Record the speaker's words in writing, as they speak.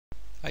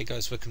Hey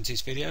guys, welcome to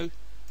this video.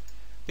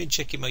 Been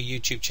checking my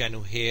YouTube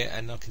channel here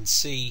and I can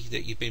see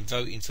that you've been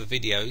voting for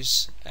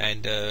videos,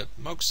 and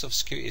Microsoft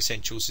Security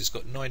Essentials has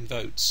got 9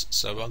 votes,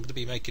 so I'm going to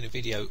be making a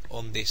video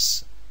on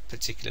this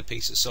particular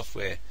piece of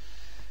software.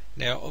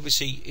 Now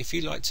obviously if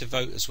you like to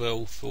vote as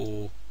well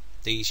for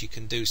these, you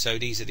can do so.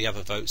 These are the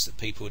other votes that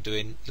people are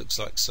doing. Looks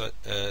like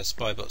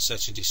Spybot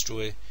Search and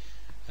Destroy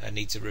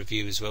needs a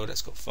review as well.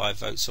 That's got 5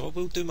 votes, so I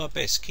will do my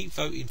best. Keep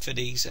voting for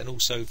these and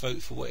also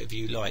vote for whatever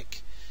you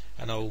like,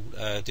 and I'll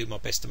do my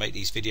best to make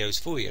these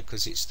videos for you,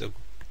 because it's the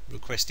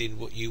requesting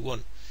what you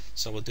want,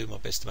 so I'll do my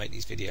best to make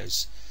these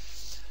videos.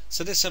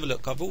 So let's have a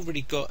look. I've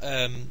already got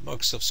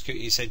Microsoft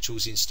Security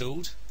Essentials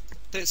installed.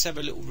 Let's have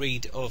a little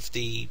read of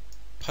the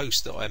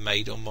post that I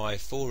made on my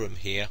forum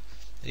here.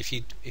 And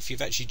if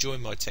you've actually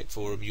joined my tech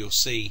forum, you'll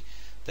see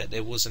that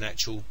there was an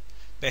actual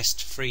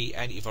best free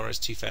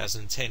antivirus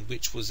 2010,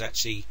 which was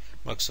actually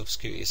Microsoft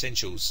Security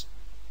Essentials.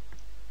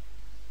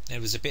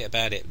 There was a bit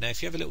about it. Now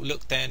if you have a little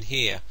look down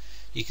here,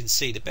 you can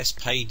see the best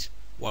paid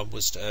one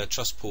was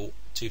Trustport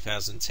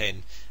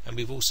 2010, and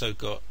we've also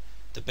got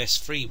the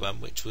best free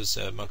one, which was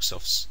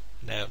Microsoft's.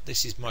 Now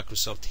this is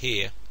Microsoft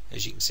here,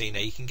 as you can see. Now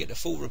you can get the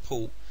full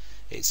report.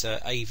 It's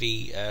AV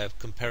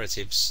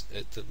Comparatives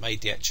that made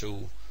the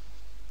actual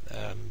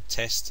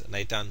test, and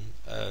they've done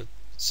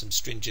some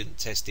stringent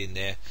testing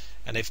there,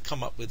 and they've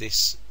come up with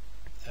this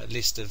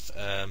list of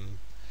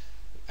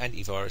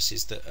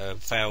antiviruses that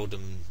failed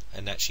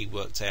and actually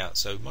worked out.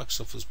 So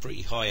Microsoft was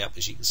pretty high up,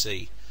 as you can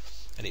see,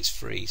 and it's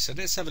free. So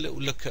let's have a little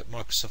look at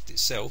Microsoft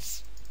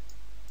itself.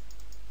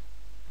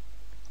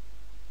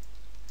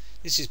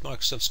 This is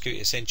Microsoft Security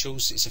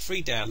Essentials. It's a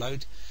free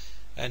download,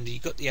 and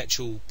you've got the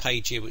actual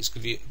page here which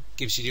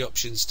gives you the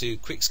options to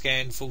quick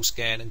scan, full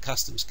scan and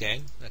custom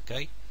scan.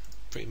 Okay,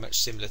 pretty much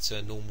similar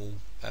to normal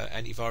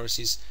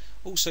antiviruses.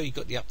 Also you've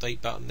got the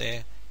update button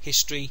there,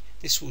 history.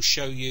 This will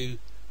show you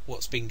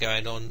what's been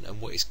going on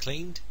and what is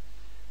cleaned.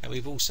 And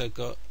we've also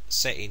got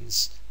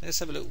settings. Let's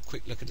have a little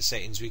quick look at the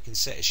settings. We can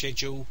set a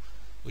schedule,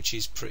 which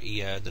is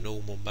pretty the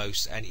normal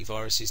most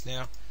antiviruses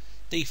now.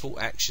 Default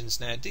actions.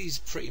 Now these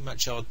pretty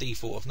much are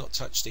default. I've not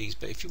touched these,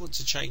 but if you want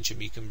to change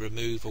them, you can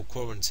remove or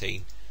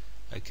quarantine,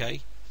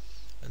 okay,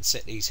 and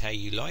set these how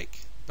you like,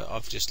 but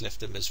I've just left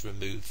them as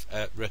remove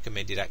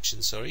recommended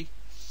actions. Sorry.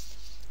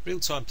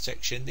 Real-time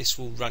protection. This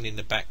will run in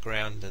the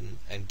background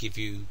and give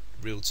you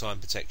real-time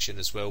protection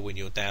as well when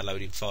you're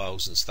downloading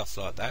files and stuff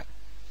like that.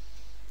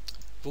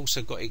 We've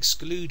also got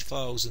exclude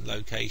files and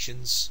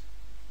locations.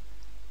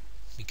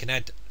 You can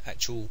add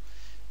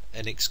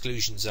an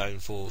exclusion zone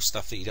for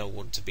stuff that you don't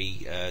want to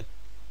be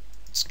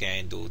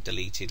scanned or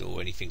deleted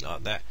or anything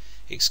like that.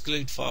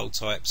 Exclude file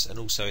types, and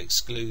also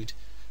exclude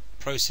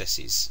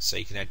processes, so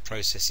you can add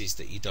processes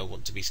that you don't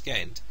want to be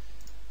scanned.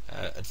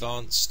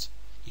 Advanced,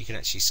 you can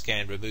actually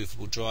scan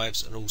removable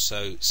drives, and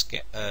also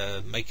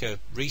make a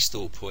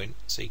restore point,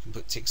 so you can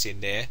put ticks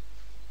in there.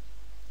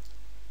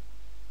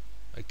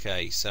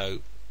 Okay, so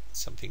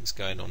something's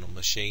going on the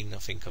machine. I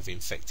think I've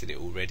infected it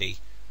already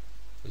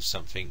with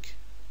something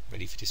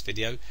ready for this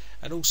video.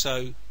 And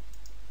also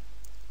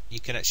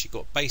you can actually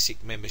got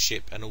basic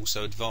membership and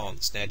also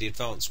advanced. Now the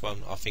advanced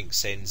one I think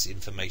sends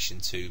information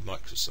to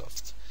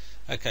Microsoft.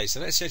 Okay, so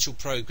that's the actual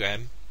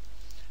program.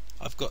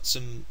 I've got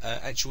some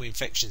actual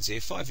infections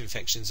here, 5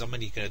 infections. I'm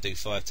only going to do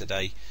 5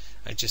 today,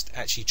 and just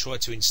actually try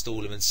to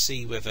install them and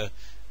see whether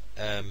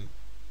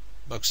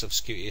Microsoft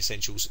Security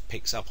Essentials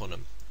picks up on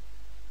them.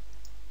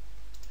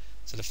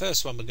 So the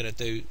first one we're going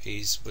to do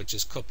is we'll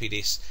just copy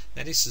this.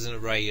 Now this is an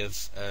array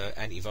of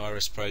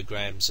antivirus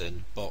programs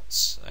and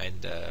bots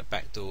and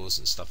backdoors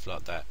and stuff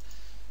like that.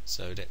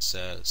 So let's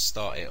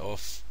start it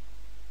off.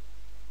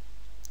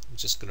 I'm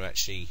just going to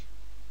actually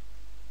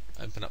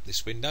open up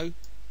this window.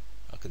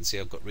 I can see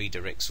I've got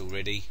redirects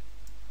already,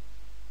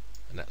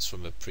 and that's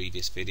from a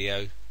previous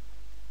video.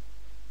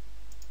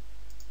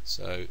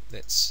 So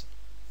let's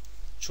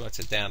try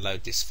to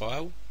download this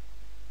file.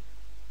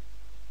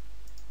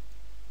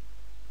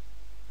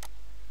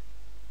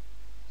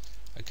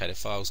 Okay, the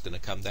file's going to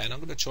come down. I'm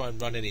going to try and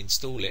run and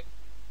install it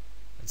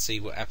and see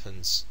what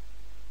happens.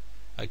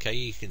 Okay,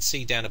 you can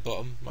see down the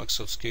bottom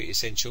Microsoft Security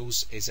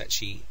Essentials is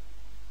actually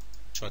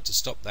trying to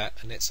stop that,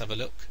 and let's have a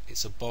look.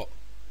 It's a bot.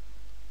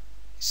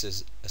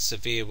 It's a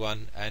severe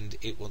one, and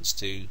it wants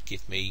to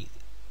give me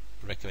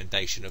a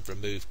recommendation of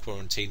remove,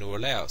 quarantine or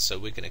allow. So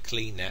we're going to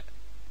clean that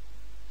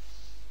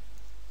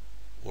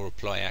or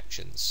apply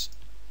actions.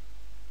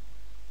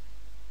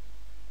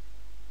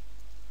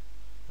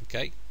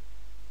 Okay,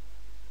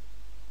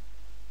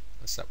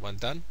 that's that one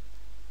done.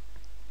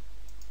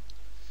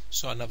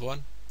 Let's try another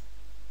one.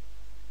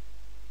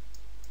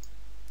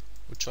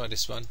 We'll try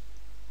this one.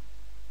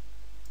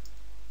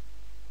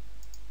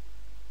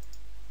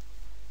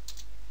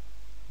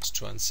 Let's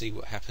try and see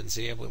what happens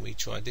here when we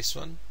try this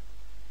one.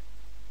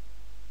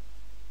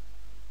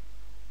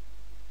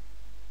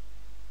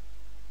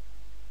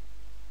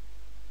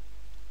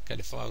 Okay,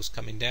 the file's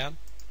coming down.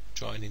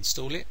 Try and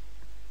install it.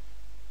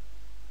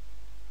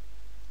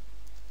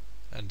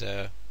 And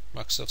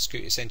Microsoft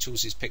Security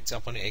Essentials is picked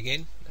up on it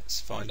again.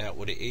 Let's find out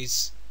what it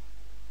is.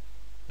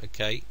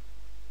 Okay,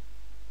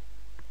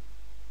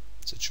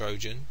 it's a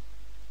Trojan,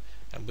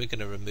 and we're going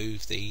to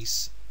remove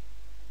these.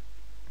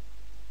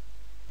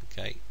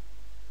 Okay,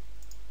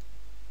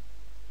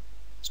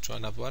 let's try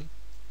another one.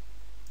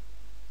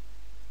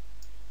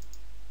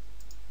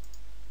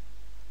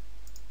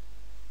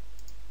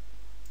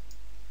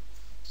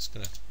 Just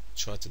going to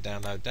try to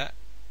download that.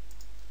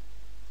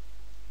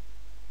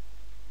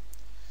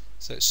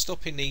 So it's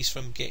stopping these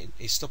from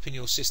it's stopping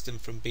your system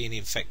from being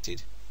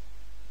infected,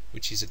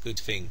 which is a good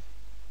thing.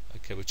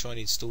 Okay, we're trying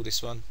to install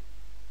this one.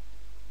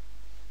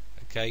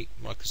 Okay,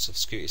 Microsoft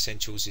Security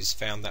Essentials has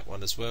found that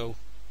one as well.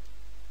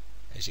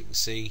 As you can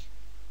see,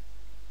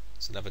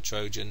 it's another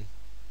Trojan,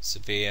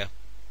 severe.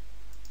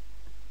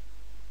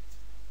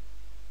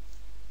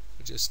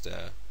 We'll just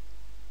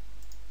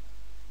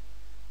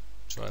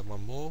try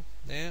one more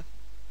there.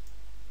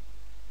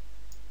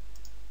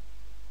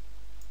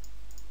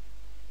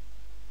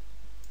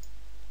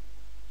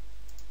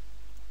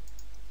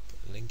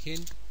 Put the link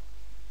in.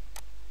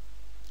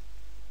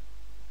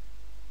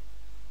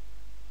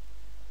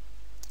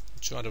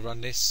 Try to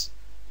run this.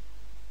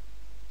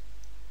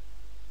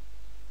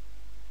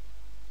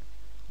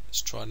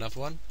 Let's try another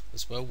one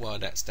as well while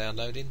that's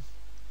downloading.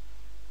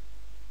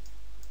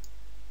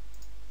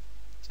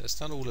 So it's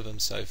done all of them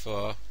so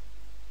far.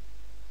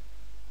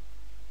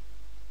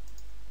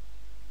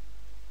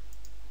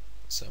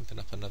 Let's open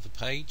up another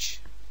page.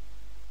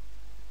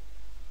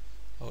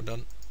 Hold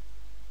on.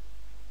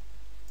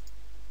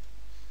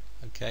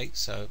 Okay,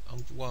 so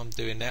while I'm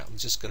doing that, I'm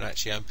just going to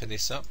actually open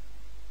this up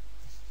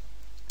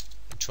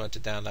and try to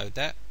download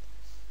that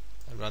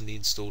and run the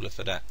installer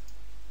for that.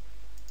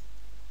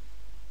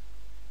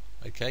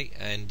 Okay,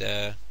 and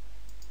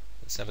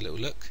let's have a little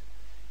look.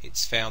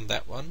 It's found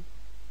that one,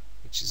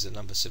 which is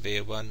another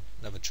severe one,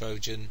 another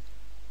Trojan.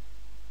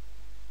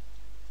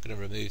 I'm going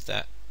to remove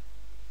that.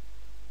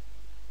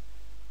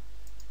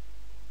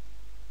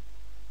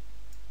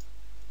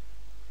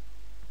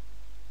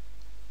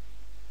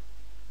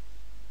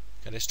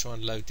 Okay, let's try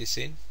and load this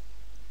in.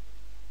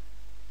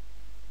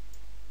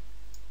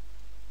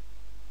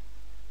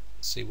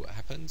 See what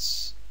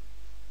happens.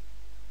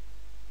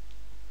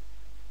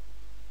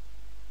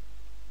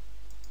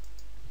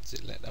 Does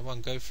it let that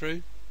one go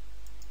through?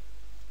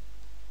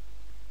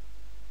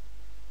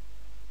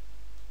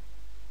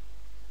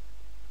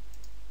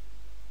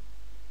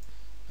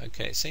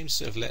 Okay, it seems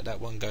to have let that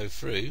one go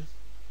through,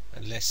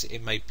 unless it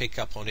may pick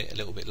up on it a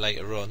little bit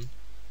later on.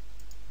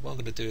 What I'm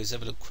going to do is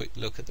have a quick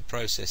look at the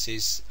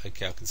processes.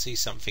 Okay, I can see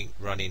something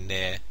running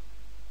there.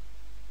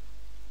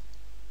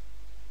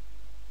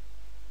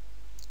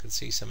 I can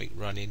see something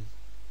running.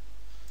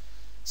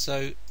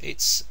 So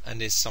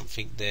there's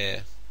something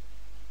there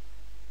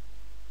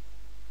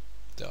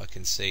that I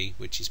can see,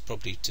 which is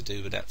probably to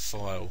do with that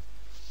file.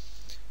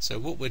 So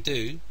what we'll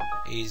do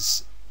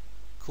is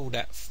call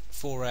that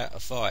 4 out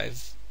of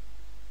 5,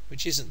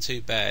 which isn't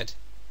too bad.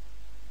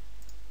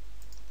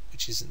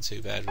 Which isn't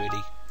too bad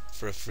really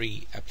for a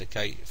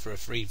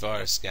free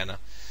virus scanner.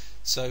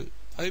 So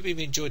I hope you've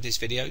enjoyed this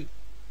video.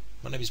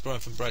 My name is Brian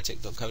from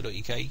Britec.co.uk.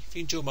 If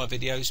you enjoy my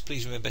videos,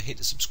 please remember hit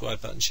the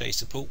subscribe button, show your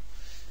support,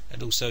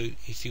 and also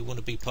if you want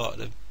to be part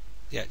of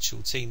the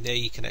actual team there,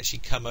 you can actually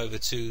come over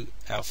to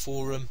our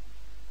forum,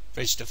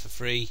 register for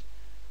free,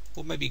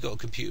 or maybe you've got a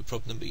computer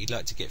problem that you'd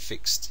like to get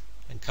fixed,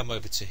 and come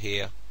over to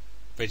here,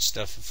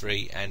 register for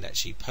free, and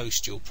actually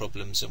post your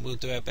problems, and we'll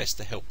do our best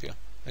to help you.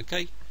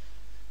 Okay,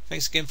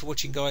 thanks again for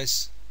watching,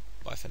 guys.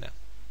 Bye for now.